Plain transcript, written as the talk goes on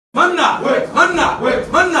Manna, manna,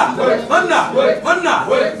 manna, manna, manna,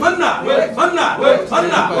 manna, manna,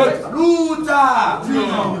 manna, luta.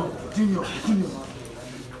 Junior.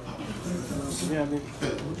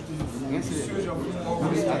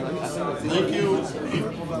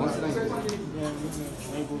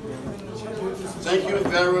 Thank you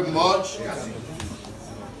very much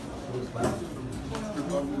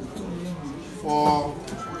for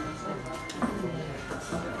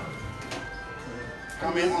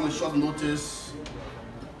coming on a short notice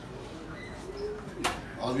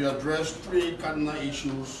as we address three cardinal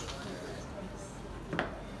issues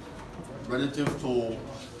relative to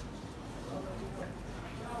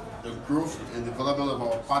the growth and development of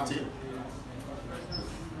our party,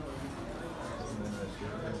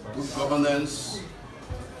 good governance,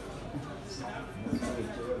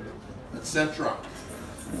 etc.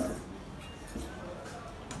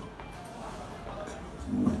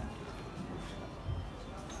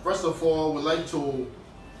 First of all, we'd like to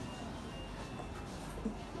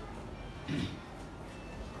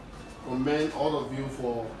commend all of you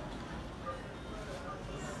for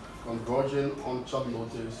converging on short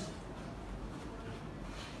notice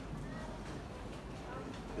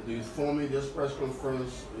to inform me this press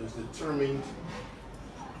conference is determined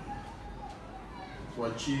to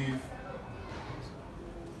achieve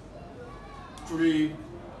three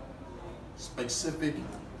specific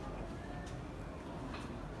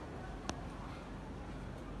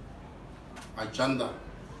agenda.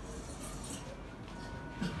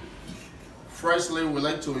 Firstly, we'd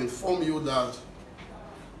like to inform you that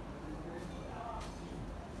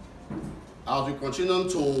as we continue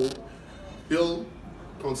to build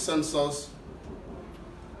consensus,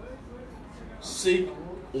 seek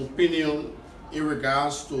opinion in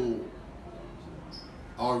regards to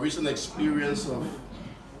our recent experience of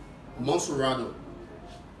Monserrado,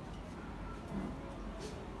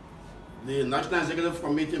 the National Executive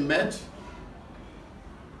Committee met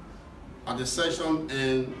at the session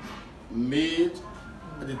and made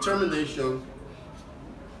a determination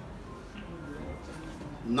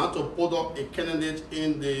not to put up a candidate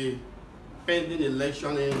in the pending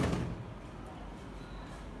election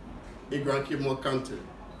in Grand Kimo County.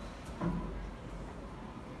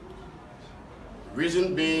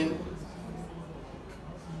 Reason being,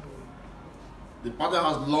 the party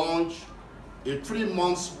has launched a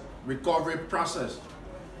 3-month recovery process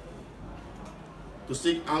to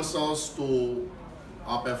seek answers to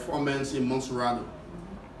our performance in Monserrado.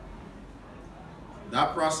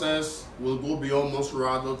 That process will go beyond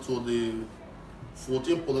Monserrado to the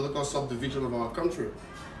 14 political subdivisions of our country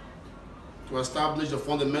to establish the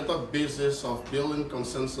fundamental basis of building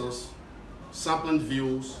consensus, sampling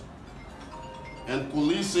views, and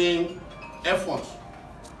policing efforts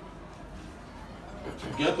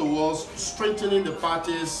to get towards strengthening the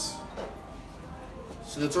party's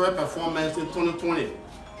senatorial performance in 2020.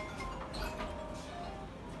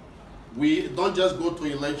 We don't just go to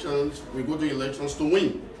elections, we go to elections to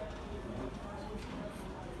win.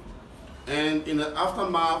 And in the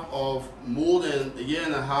aftermath of more than a year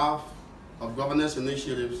and a half of governance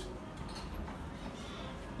initiatives,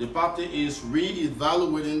 the party is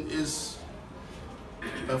re-evaluating its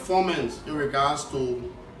performance in regards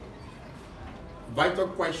to vital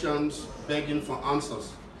questions begging for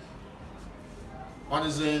answers.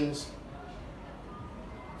 Partisans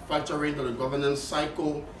factoring into the governance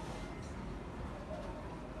cycle,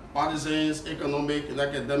 partisans, economic and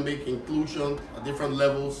academic inclusion at different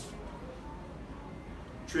levels,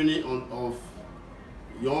 training of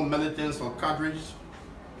young militants or cadres,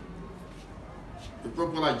 the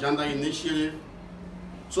Purple Agenda Initiative.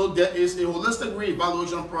 So there is a holistic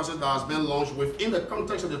re-evaluation process that has been launched within the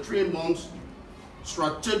context of the 3-month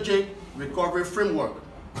strategic recovery framework.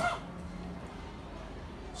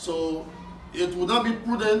 So it would not be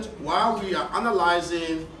prudent while we are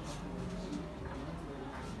analyzing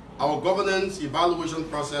our governance evaluation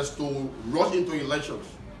process to rush into elections.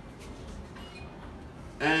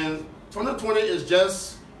 And 2020 is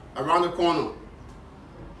just around the corner.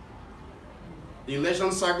 The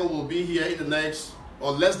election cycle will be here in the next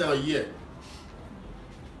or less than a year.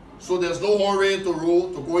 So there's no hurry to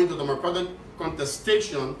go into democratic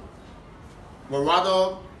contestation, but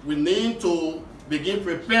rather we need to begin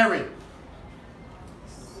preparing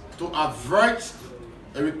to avert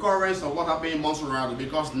a recurrence of what happened in Monserrado,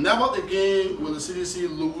 because never again will the CDC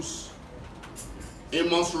lose in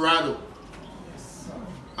Monserrado.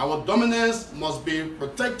 Our dominance must be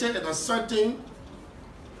protected and asserted.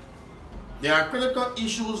 There are critical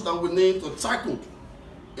issues that we need to tackle,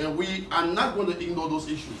 and we are not going to ignore those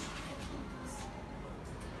issues.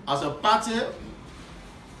 As a party,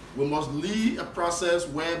 we must lead a process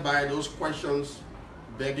whereby those questions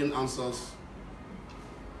begging answers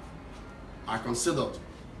are considered.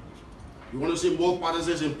 We want to see more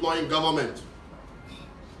partisans employing government.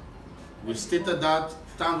 We stated that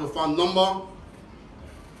times without number.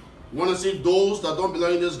 We want to see those that don't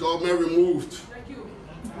belong in this government removed. Thank you.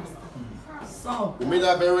 We made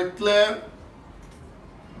that very clear.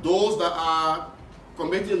 Those that are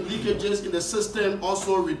committing leakages in the system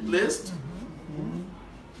also replaced.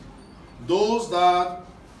 Those that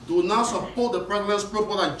do not support the president's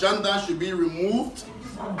proposed agenda should be removed.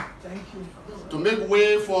 Thank you. To make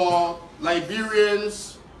way for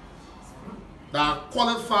Liberians that are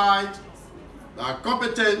qualified, that are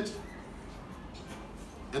competent,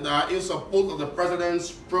 and that are in support of the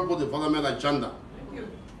president's proposed development agenda. Thank you.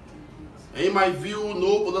 And in my view,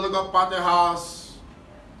 no political party has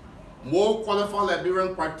more qualified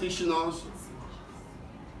Liberian practitioners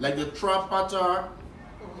like the tripartite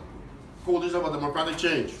Coalition for Democratic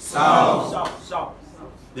Change. South.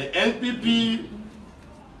 The NPP,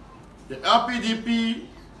 the LPDP,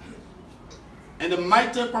 and the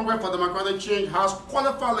Mighty Congress for Democratic Change has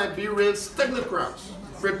qualified Liberians, technocrats,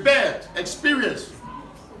 prepared, experienced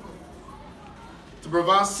to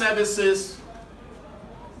provide services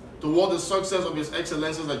toward the success of His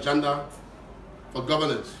Excellency's agenda for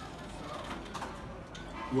governance.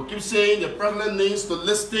 We'll keep saying the president needs to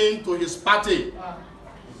listen to his party.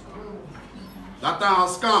 That time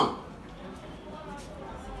has come.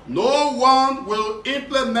 No one will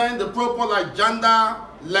implement the proper agenda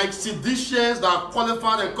like seditious that are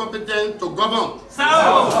qualified and competent to govern.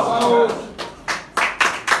 No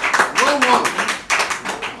one.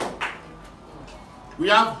 We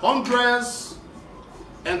have hundreds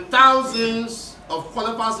and thousands of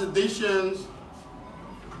qualified seditious,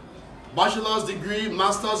 bachelor's degree,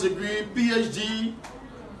 master's degree, PhD,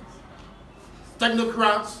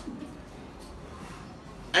 technocrats,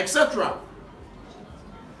 etc.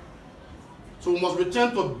 So we must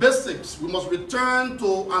return to basics. We must return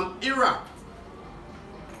to an era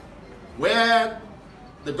where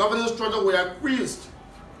the governance structure will acquiesce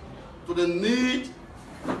to the need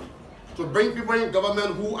to bring people in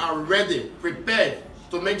government who are ready, prepared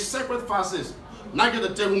to make sacrifices, not get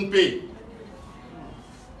the take-home pay.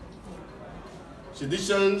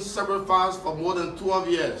 Seditions sacrificed for more than 12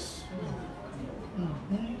 years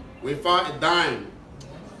without a dime.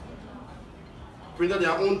 Printed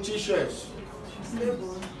their own t-shirts.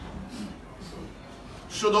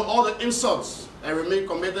 Showed all the insults and remain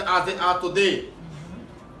committed as they are today.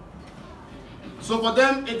 So for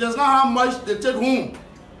them, it is not how much they take home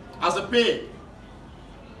as a pay,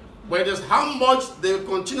 but it is how much they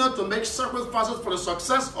continue to make sacrifices for the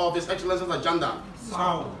success of His Excellency's agenda.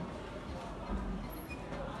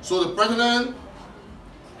 So the president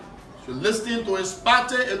should listen to his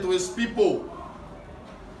party and to his people.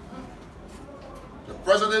 The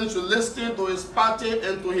president should listen to his party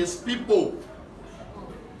and to his people.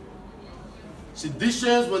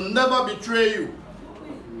 Seditions will never betray you.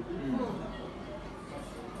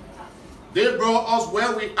 They brought us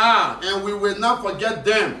where we are, and we will not forget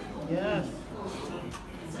them. Yes.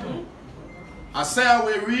 I say I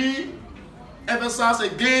will re-emphasize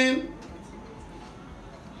again,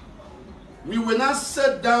 we will not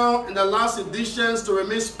sit down in the last editions to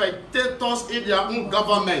remain spectators in their own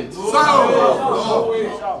government. No.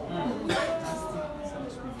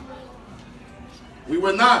 We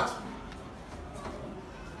will not.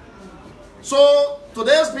 So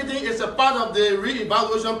today's meeting is a part of the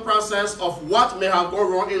re-evaluation process of what may have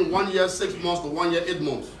gone wrong in 1 year, 6 months to 1 year, 8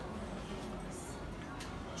 months.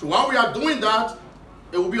 So while we are doing that,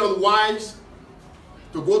 it will be unwise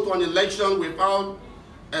to go to an election without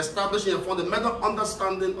establishing a fundamental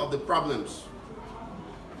understanding of the problems.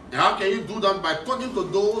 And how can you do that? By talking to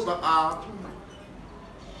those that are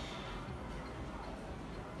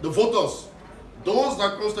the voters, those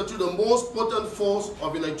that constitute the most potent force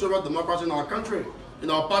of electoral democracy in our country, in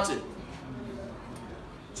our party.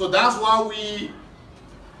 So that's why we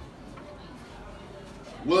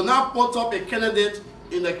will not put up a candidate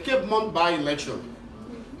in the Cape Mount by-election.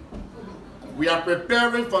 We are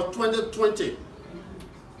preparing for 2020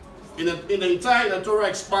 in the entire electoral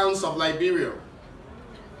expanse of Liberia.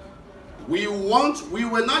 We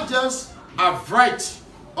will not just avert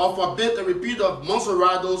or forbid a repeat of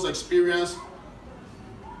Monserado's experience.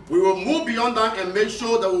 We will move beyond that and make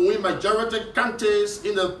sure that we win majority counties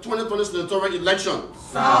in the 2020 senatorial election.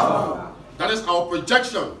 That is our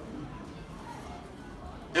projection.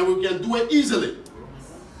 And we can do it easily.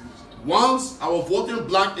 Once our voting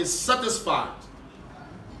bloc is satisfied,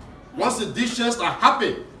 once the decisions are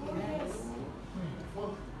happy.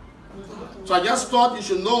 So I just thought you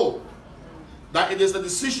should know that it is a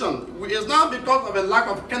decision. It's not because of a lack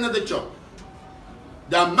of candidature.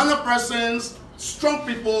 There are many persons, strong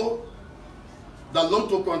people, that look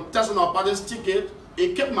to contest on our party's ticket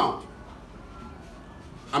in Cape Mount.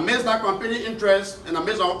 Amidst that competing interest and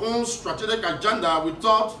amidst our own strategic agenda, we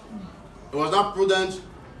thought it was not prudent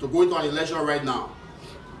to go into an election right now.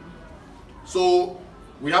 So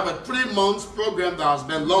we have a 3-month program that has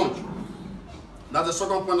been launched. That's the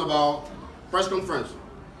second point of our press conference.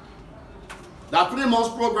 That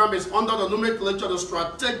 3-month program is under the nomenclature of the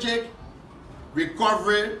Strategic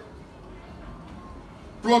Recovery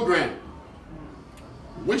Program,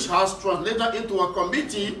 which has translated into a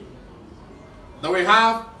committee that we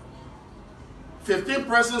have 15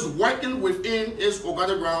 persons working within its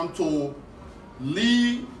organigram to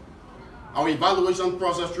lead our evaluation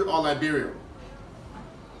process through all Liberia.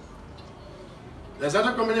 The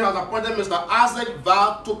Executive Committee has appointed Mr. Isaac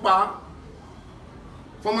Val Tupa,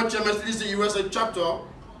 former chairman CDC USA chapter,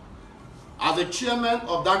 as the chairman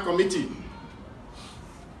of that committee.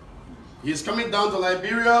 He's coming down to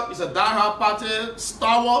Liberia. He's a die-hard party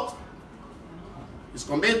stalwart. He's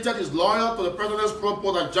committed, he's loyal to the president's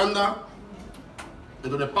proposed agenda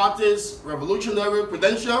and to the party's revolutionary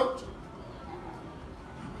credentials.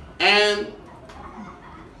 And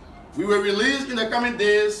we will release in the coming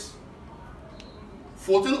days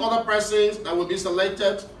 14 other persons that will be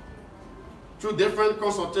selected through different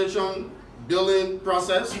consultation building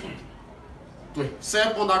process to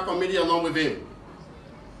serve on that committee along with him.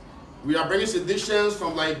 We are bringing citizens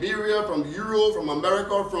from Liberia, from Europe, from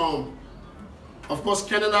America, from, of course,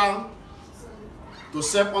 Canada, to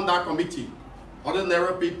serve on that committee.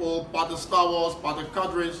 Ordinary people, party stalwarts, party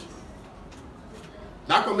cadres.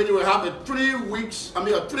 That committee will have a 3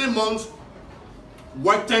 months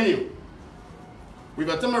work tenure with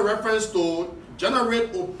a term of reference to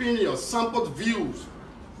generate opinions, sample views,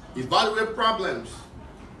 evaluate problems,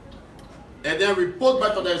 and then report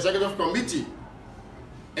back to the executive committee.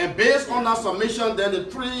 And based on that submission, then the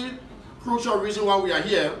 3 crucial reasons why we are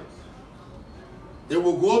here, they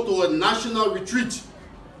will go to a national retreat,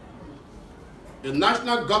 a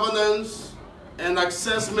national governance and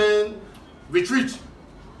assessment retreat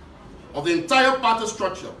of the entire party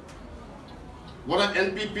structure, whether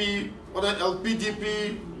NPP, whether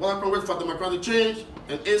LPDP, whether Congress for Democratic Change,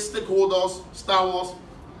 and its stakeholders, stalwarts,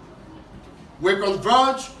 will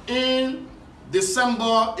converge in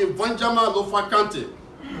December in Vanjama, Lofa County.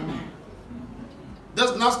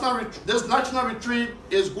 This national retreat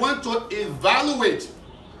is going to evaluate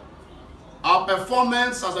our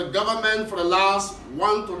performance as a government for the last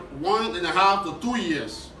 1.5 to 2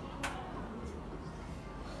 years.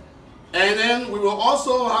 And then we will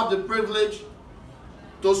also have the privilege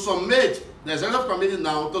to submit, the Executive Committee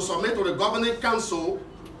now, to submit to the Governing Council,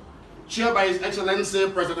 chaired by His Excellency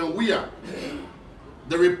President Weah,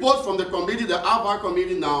 the report from the committee, the AVA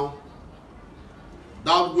committee now,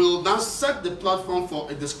 that will now set the platform for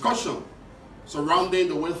a discussion surrounding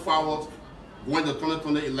the way forward going to the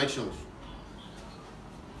 2020 elections.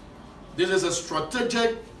 This is a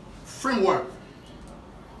strategic framework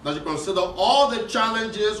that you consider all the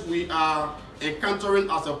challenges we are encountering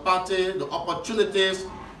as a party, the opportunities,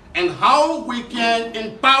 and how we can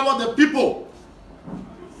empower the people.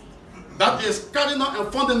 That is cardinal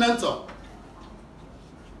and fundamental.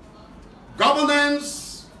 Governance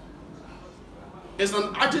is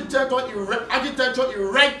an architecture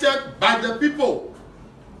erected by the people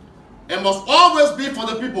and must always be for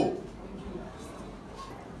the people.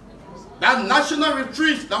 That national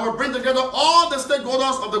retreat that will bring together all the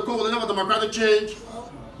stakeholders of the coalition for democratic change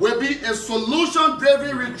will be a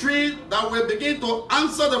solution-driven retreat that will begin to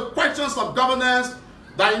answer the questions of governance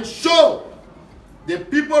that ensure the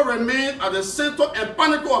people remain at the center and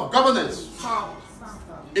pinnacle of governance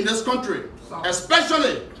in this country,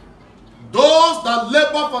 especially those that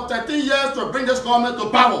labor for 13 years to bring this government to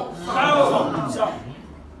power.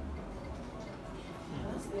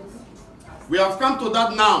 We have come to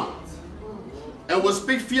that now, and will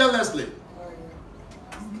speak fearlessly.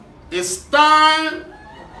 It's time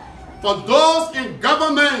for those in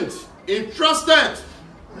government entrusted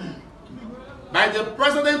by the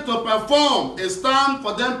president to perform. It's time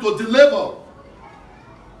for them to deliver.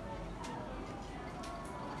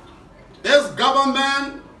 This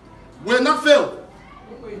government will not fail.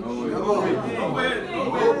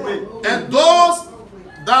 And those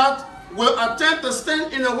that will attempt to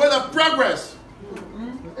stand in the way of progress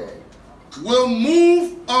will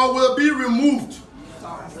move or will be removed.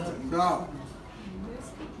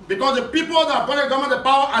 Because the people that brought the government to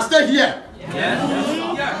power are still here.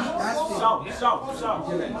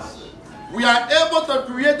 we are able to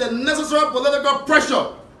create the necessary political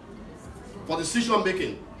pressure for decision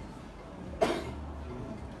making.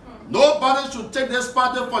 Nobody should take this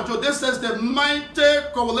party for joke. This is the mighty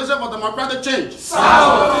coalition for democratic change.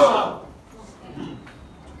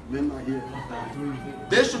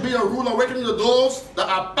 There should be a rule awakening to those that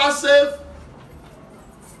are passive,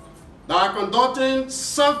 that are conducting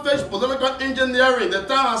selfish political engineering. The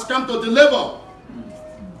time has come to deliver.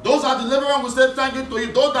 Those that are delivering will say thank you to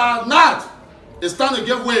you. Those that are not, it's time to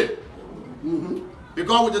give way.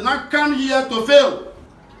 Because we did not come here to fail.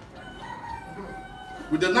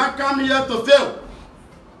 We did not come here to fail.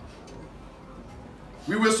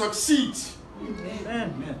 We will succeed.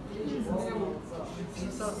 Amen.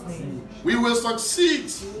 We will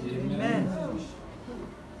succeed. Amen.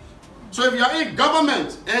 So if you are in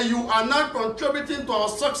government and you are not contributing to our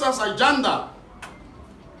success agenda,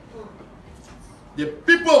 the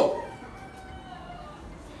people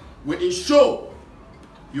will ensure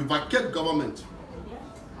you vacate government.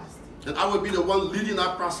 And I will be the one leading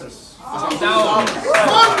that process. As I'm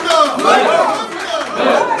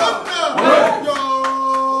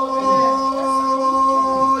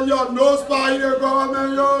yo, no spy in the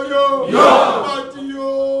government, yo. Party,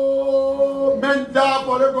 yo. Men die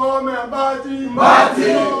for the government, party.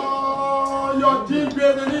 Your team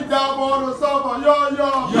they need die for the suffer, yo.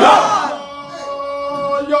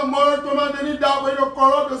 Your moral command, they need die for your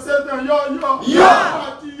corrupt the Satan, yo. Party,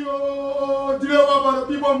 yo. Deliver for the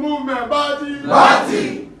people movement,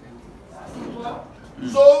 party.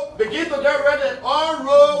 So begin to get ready. All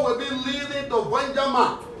road will be leading to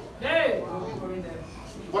Wenjama. Hey.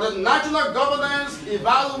 For the National Governance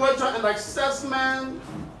Evaluation and Assessment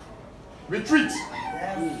Retreat.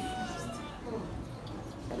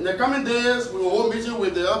 In the coming days, we will hold meeting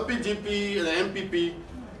with the LPDP and the MPP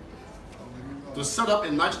to set up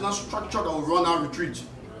a national structure that will run our retreat.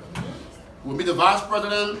 We'll meet the Vice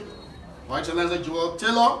President, Vice Chancellor Joel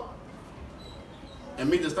Taylor, and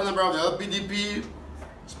meet the standing member of the LPDP,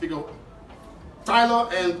 Speaker Tyler.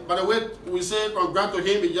 And by the way, we say congrats to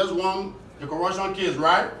him, he just won the corruption case,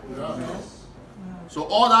 right? So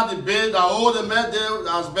all that debate, that all the met there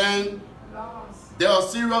has been, there are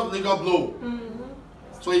serious legal blow.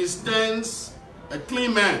 So he stands a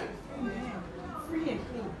clean man.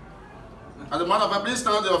 As a matter of fact, please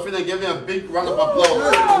stand up to your feet and give him a big round of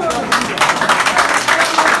applause.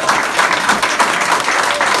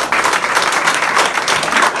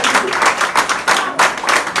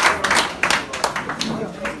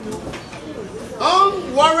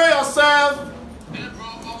 Don't worry yourself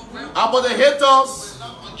about the haters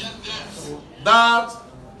that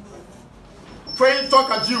try to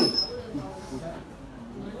talk at you.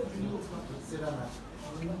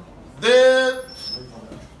 The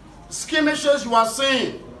skirmishes you are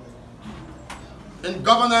seeing in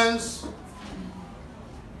governance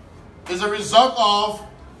is a result of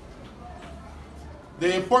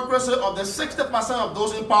the hypocrisy of the 60% of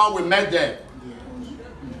those in power we met there.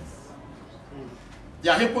 They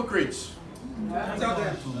are hypocrites.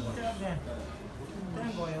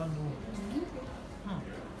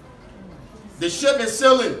 The ship is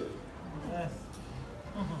sailing.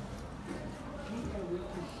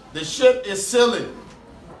 The ship is sailing.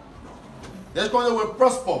 This country will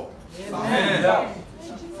prosper. Amen.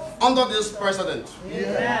 Under this president.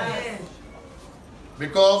 Amen.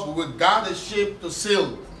 Because we will guide the ship to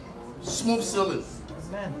sail. Smooth sailing.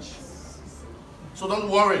 Amen. So don't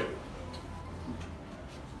worry.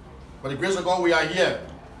 By the grace of God, we are here.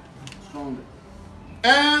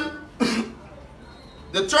 And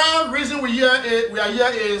the third reason we are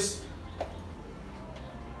here is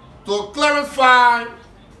to clarify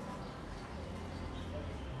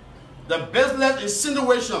the baseless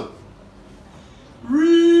insinuation.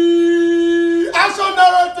 Action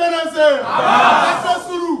narrative.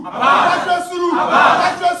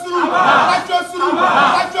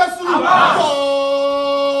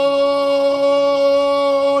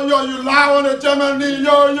 Yo, you lie on the Germany,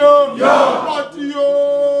 yo. But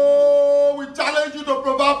yo, we challenge you to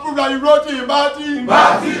provide proof that you wrote it in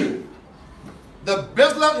Bati. The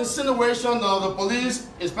baseless insinuation of the police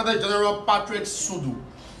Inspector General Patrick Sudu.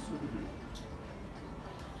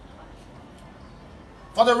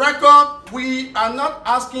 For the record, we are not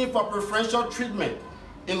asking for preferential treatment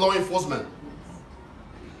in law enforcement.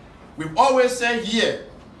 We've always said here,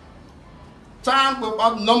 time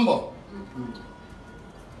without number,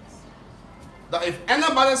 that if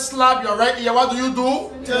anybody slap your right ear, what do you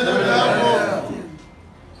do? Tell them.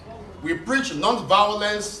 We preach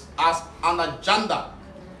non-violence as an agenda.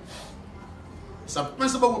 It's a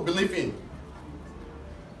principle we believe in.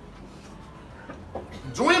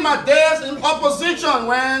 During my days in opposition,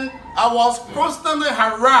 when I was constantly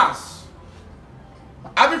harassed.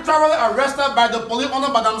 Arbitrarily arrested by the police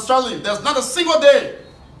under Madam Sterling. There's not a single day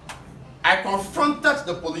I confronted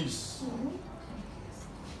the police.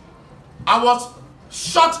 I was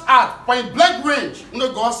shot at point blank range.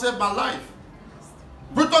 God saved my life.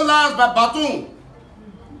 Brutalized by baton,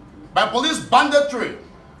 by police banditry.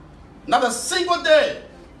 Not a single day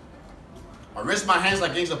I raised my hands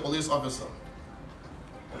against a police officer.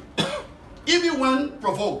 Even when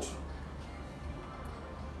provoked.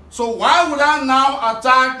 So why would I now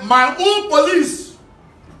attack my own police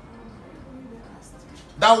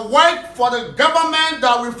that work for the government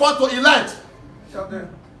that we fought to elect?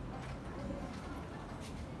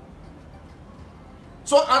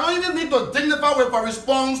 So I don't even need to dignify with a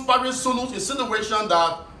response, Patrick Sulu's insinuation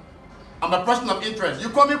that I'm a person of interest. You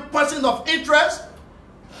call me person of interest?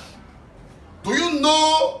 Do you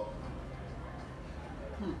know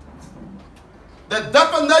the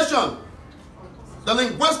definition, the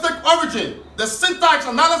linguistic origin, the syntax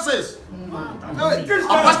analysis? A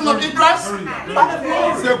person of interest?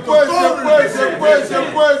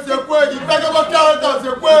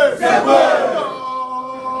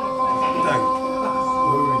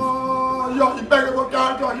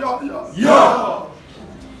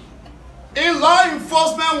 In law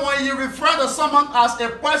enforcement, when you refer to someone as a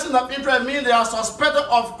person of interest, it means they are suspected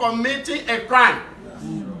of committing a crime.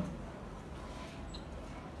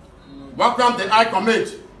 What crime did I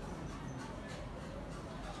commit?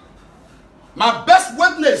 My best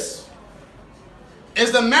witness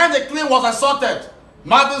is the man they claim was assaulted,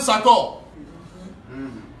 Martin Sako.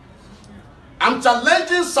 I'm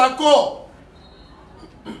challenging Sako,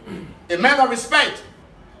 a man of respect,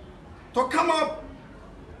 to come up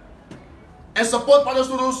and support Patrick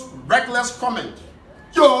Sulu's reckless comment.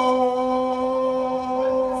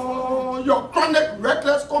 Your chronic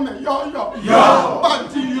reckless comment.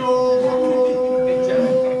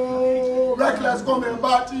 Reckless comment,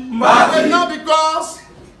 and not because,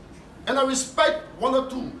 and I respect one or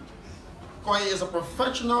two, because he is a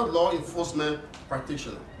professional law enforcement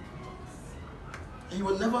practitioner. He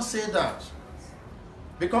will never say that.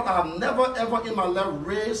 Because I have never ever in my life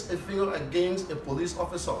raised a finger against a police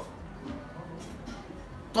officer.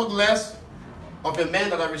 Talk less of a man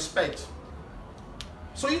that I respect.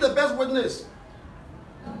 So you're the best witness.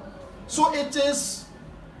 So it is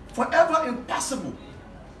forever impossible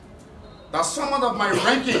that someone of my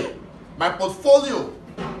ranking, my portfolio,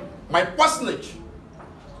 my personage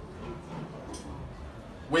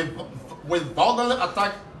will violently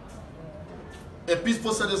attack a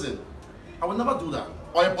peaceful citizen. I will never do that.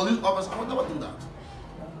 Or a police officer, I will never do that.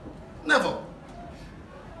 Never.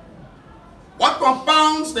 What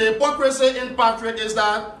compounds the hypocrisy in Patrick is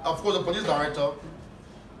that, of course, the police director,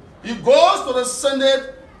 he goes to the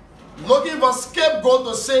Senate looking for a scapegoat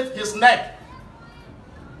to save his neck.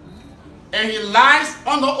 And he lies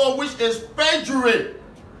under oath, which is perjury,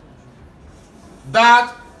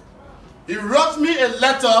 that he wrote me a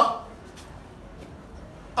letter.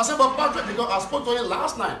 I said, but Patrick, because I spoke to him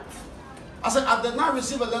last night. I said, I did not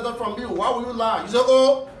receive a letter from you. Why would you lie? He said,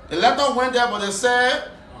 oh, the letter went there, but they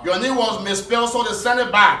said your name was misspelled, so they sent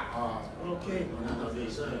it back. Okay.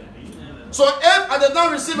 So if I did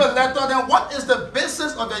not receive a letter, then what is the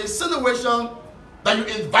basis of the insinuation that you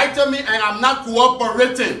invited me and I'm not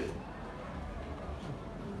cooperating?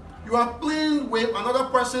 You are playing with another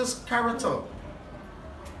person's character.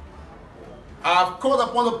 I have called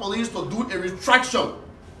upon the police to do a retraction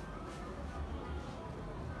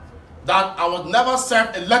that I would never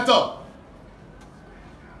send a letter.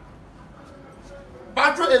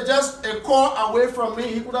 Patrick is just a call away from me.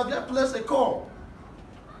 He could have just placed a call.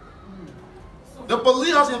 The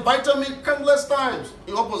police has invited me countless times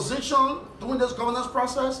in opposition during this governance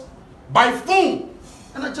process by phone,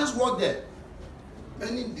 and I just walked there.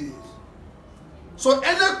 Many days. So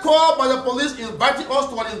any call by the police inviting us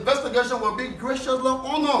to an investigation will be graciously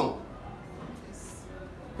honored.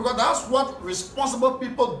 Because that's what responsible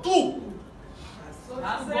people do.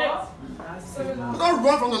 That's it. We don't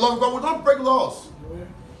run from the law because we don't break laws.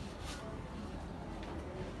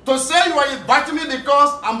 To say you are inviting me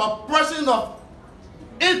because I'm a person of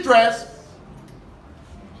interest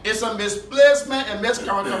is a misplacement and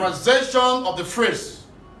mischaracterization of the phrase.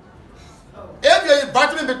 If you're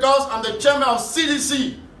inviting me because I'm the chairman of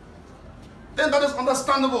CDC, then that is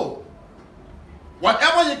understandable.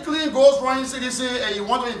 Whatever you claim goes wrong in CDC and you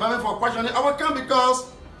want to invite me for a question, I will come because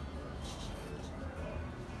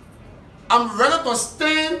I'm ready to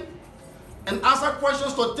stand and answer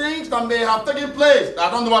questions to things that may have taken place that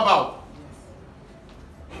I don't know about.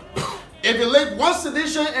 If you lead one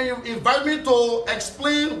sedition and you invite me to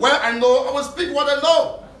explain where I know, I will speak what I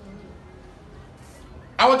know.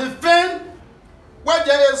 I will defend where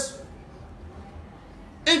there is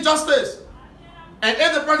injustice. And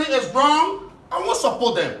if the person is wrong, I won't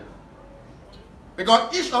support them.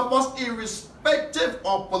 Because each of us, irrespective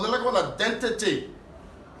of political identity,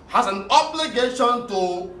 has an obligation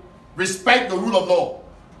to respect the rule of law.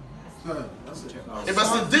 If a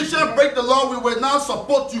sedition breaks the law, we will not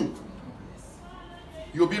support you.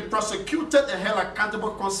 You'll be prosecuted and held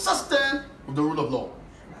accountable consistent with the rule of law.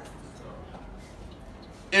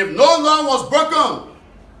 If no law was broken,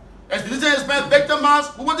 as the is being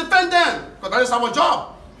victimized, we will defend them, because that is our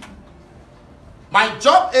job. My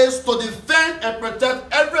job is to defend and protect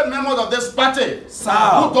every member of this party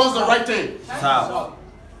who does the right thing.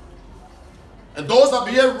 And those that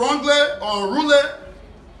behave wrongly or unruly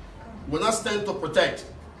will not stand to protect.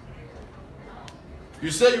 You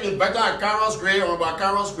say you invited a Carlos Gray or about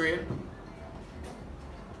Carlos Gray,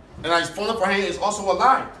 and I phone for him is also a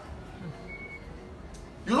lie.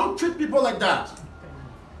 You don't treat people like that.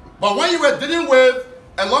 But when you were dealing with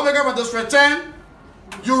a lawmaker from District 10,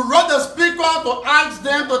 you wrote the speaker to ask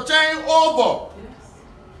them to turn over.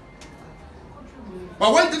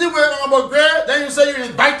 But when dealing with Honorable Gray, then you say you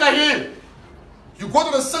invited him. You go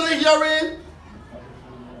to the Senate hearing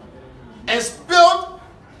and spilled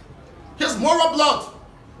his moral blood,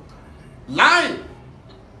 lying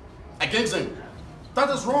against him.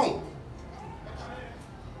 That is wrong.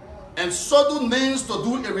 And Sodu means to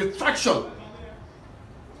do a retraction.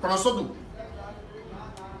 Sodu.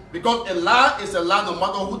 Because a lie is a lie no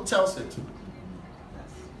matter who tells it.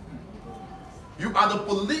 You are the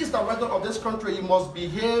police director of this country. You must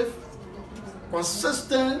behave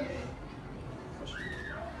consistent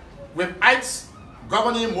with acts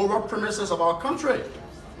governing moral premises of our country.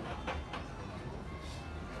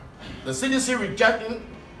 The CDC rejecting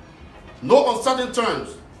no uncertain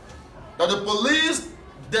terms that the police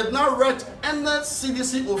did not write any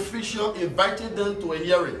CDC official inviting them to a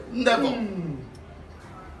hearing. Never. And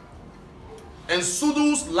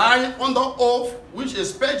Sudu's lying under oath, which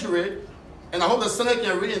is perjury, and I hope the Senate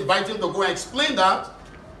can re-invite him to go and explain that,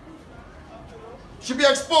 should be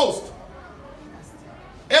exposed.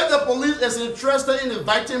 If the police is interested in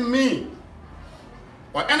inviting me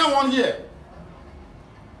or anyone here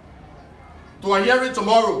to a hearing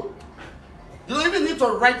tomorrow, you don't even need to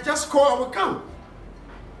write, just call, I will come.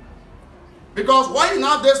 Because why you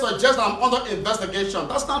nowadays suggest I'm under investigation?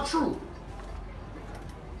 That's not true.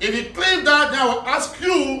 If you claim that, then I will ask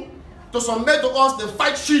you to submit to us the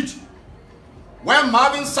fact sheet where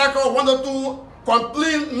Marvin Sacker wanted to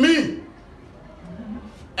complain me.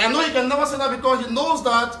 And no, he can never say that because he knows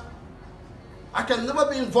that I can never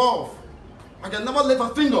be involved. I can never lift a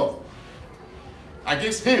finger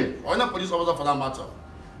against him or any police officer for that matter.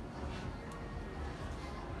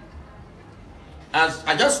 As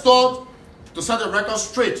I just thought to set the record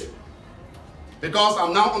straight, because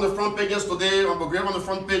I'm now on the front pages today, I'm on the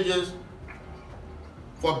front pages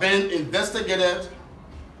for being investigated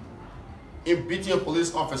in beating a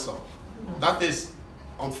police officer. That is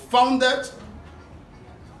unfounded,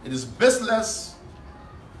 it is baseless,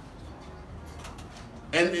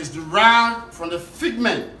 and is derived from the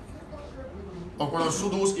figment of Colonel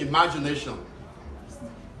Sudu's imagination.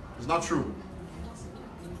 It's not true.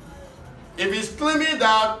 If he's claiming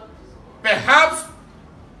that perhaps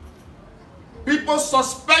people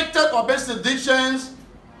suspected of his addictions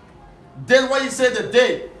did what he said they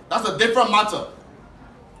did, that's a different matter.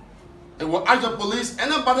 And we'll ask the police,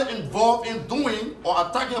 anybody involved in doing or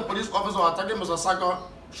attacking a police officer or attacking Mr. Saka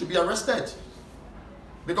should be arrested.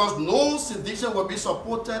 Because no sedition will be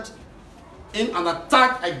supported in an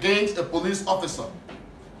attack against a police officer.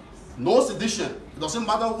 No sedition. It doesn't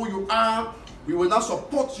matter who you are, we will not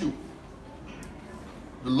support you.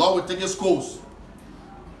 The law will take its course.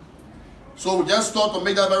 So we just thought to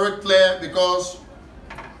make that very clear because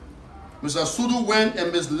Mr. Sudu went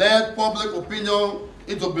and misled public opinion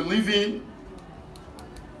into believing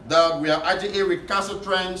that we are ITA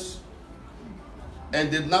recalcitrants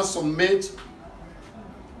and did not submit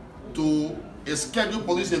to a scheduled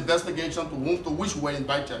police investigation to which we were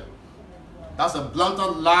invited. That's a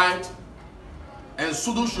blatant lie, and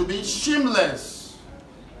Sudu should be shameless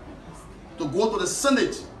to go to the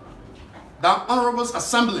Senate, that honorable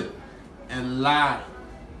assembly, and lie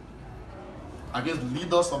against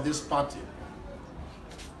leaders of this party.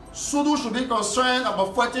 Sudu should be concerned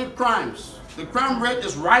about fighting crimes. The crime rate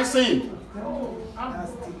is rising.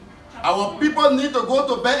 Our people need to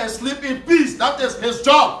go to bed and sleep in peace. That is his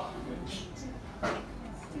job.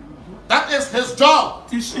 That is his job.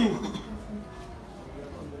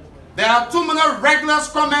 There are too many reckless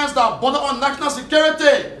comments that border on national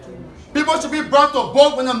security. People should be brought to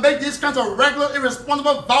book when they make these kinds of regular,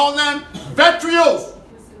 irresponsible, violent vitrios.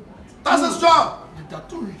 That's his job.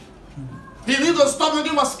 He needs to stop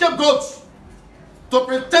looking for scapegoats to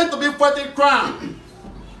pretend to be fighting crime.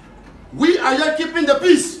 We are here keeping the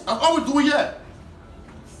peace. That's all we do here.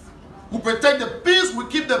 We protect the peace, we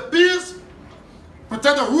keep the peace,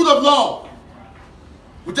 protect the rule of law.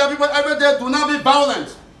 We tell people every day, do not be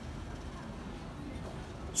violent.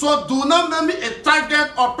 So do not make me a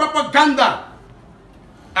target of propaganda.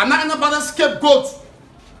 I'm not anybody's scapegoat.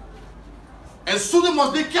 And students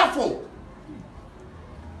must be careful.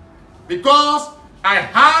 Because I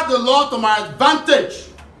have the law to my advantage.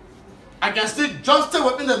 I can seek justice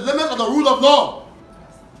within the limits of the rule of law.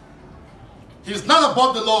 He's not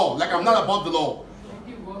above the law, like I'm not above the law.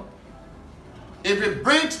 If it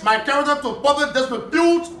brings my character to public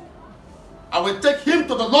disrepute, I will take him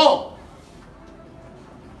to the law.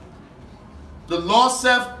 The law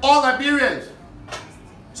serves all Liberians.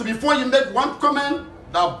 So before you make one comment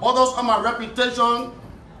that bothers on my reputation,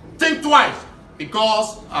 think twice,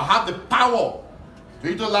 because I have the power to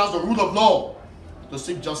utilize the rule of law to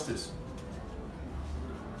seek justice.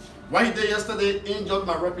 What he did yesterday injured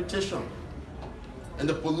my reputation, and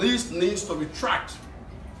the police needs to retract.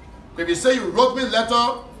 If you say you wrote me a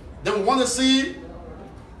letter, then we want to see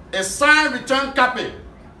a signed return copy.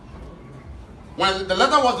 When the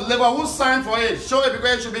letter was delivered, who signed for it? Show it,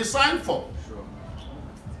 because it should be signed for. Sure.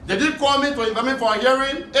 They did call me to invite me for a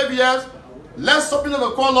hearing. If yes, let's subpoena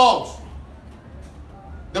the call logs.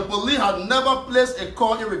 The police had never placed a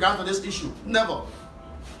call in regard to this issue. Never.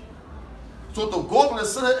 So to go to the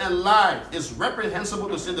Senate and lie is reprehensible,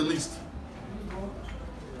 to say the least.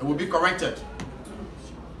 It will be corrected.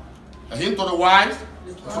 A hint to the wise.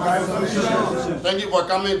 Thank you for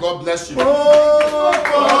coming. God bless you.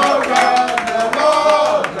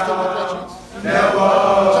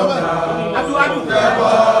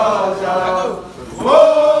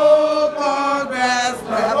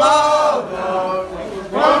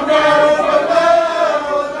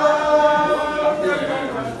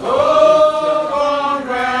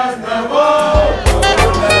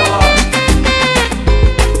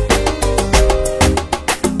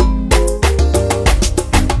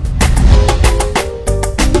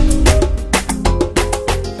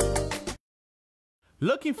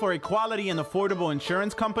 Looking for a quality and affordable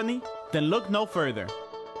insurance company? Then look no further.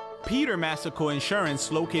 Peter Massaco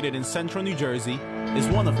Insurance, located in central New Jersey, is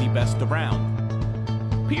one of the best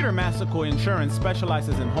around. Peter Massaco Insurance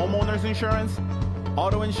specializes in homeowners insurance,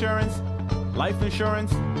 auto insurance, life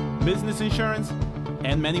insurance, business insurance,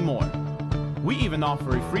 and many more. We even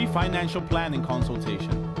offer a free financial planning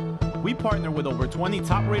consultation. We partner with over 20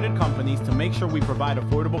 top-rated companies to make sure we provide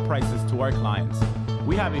affordable prices to our clients.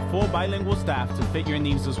 We have a full bilingual staff to fit your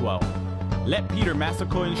needs as well. Let Peter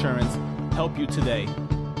Massaco Insurance help you today.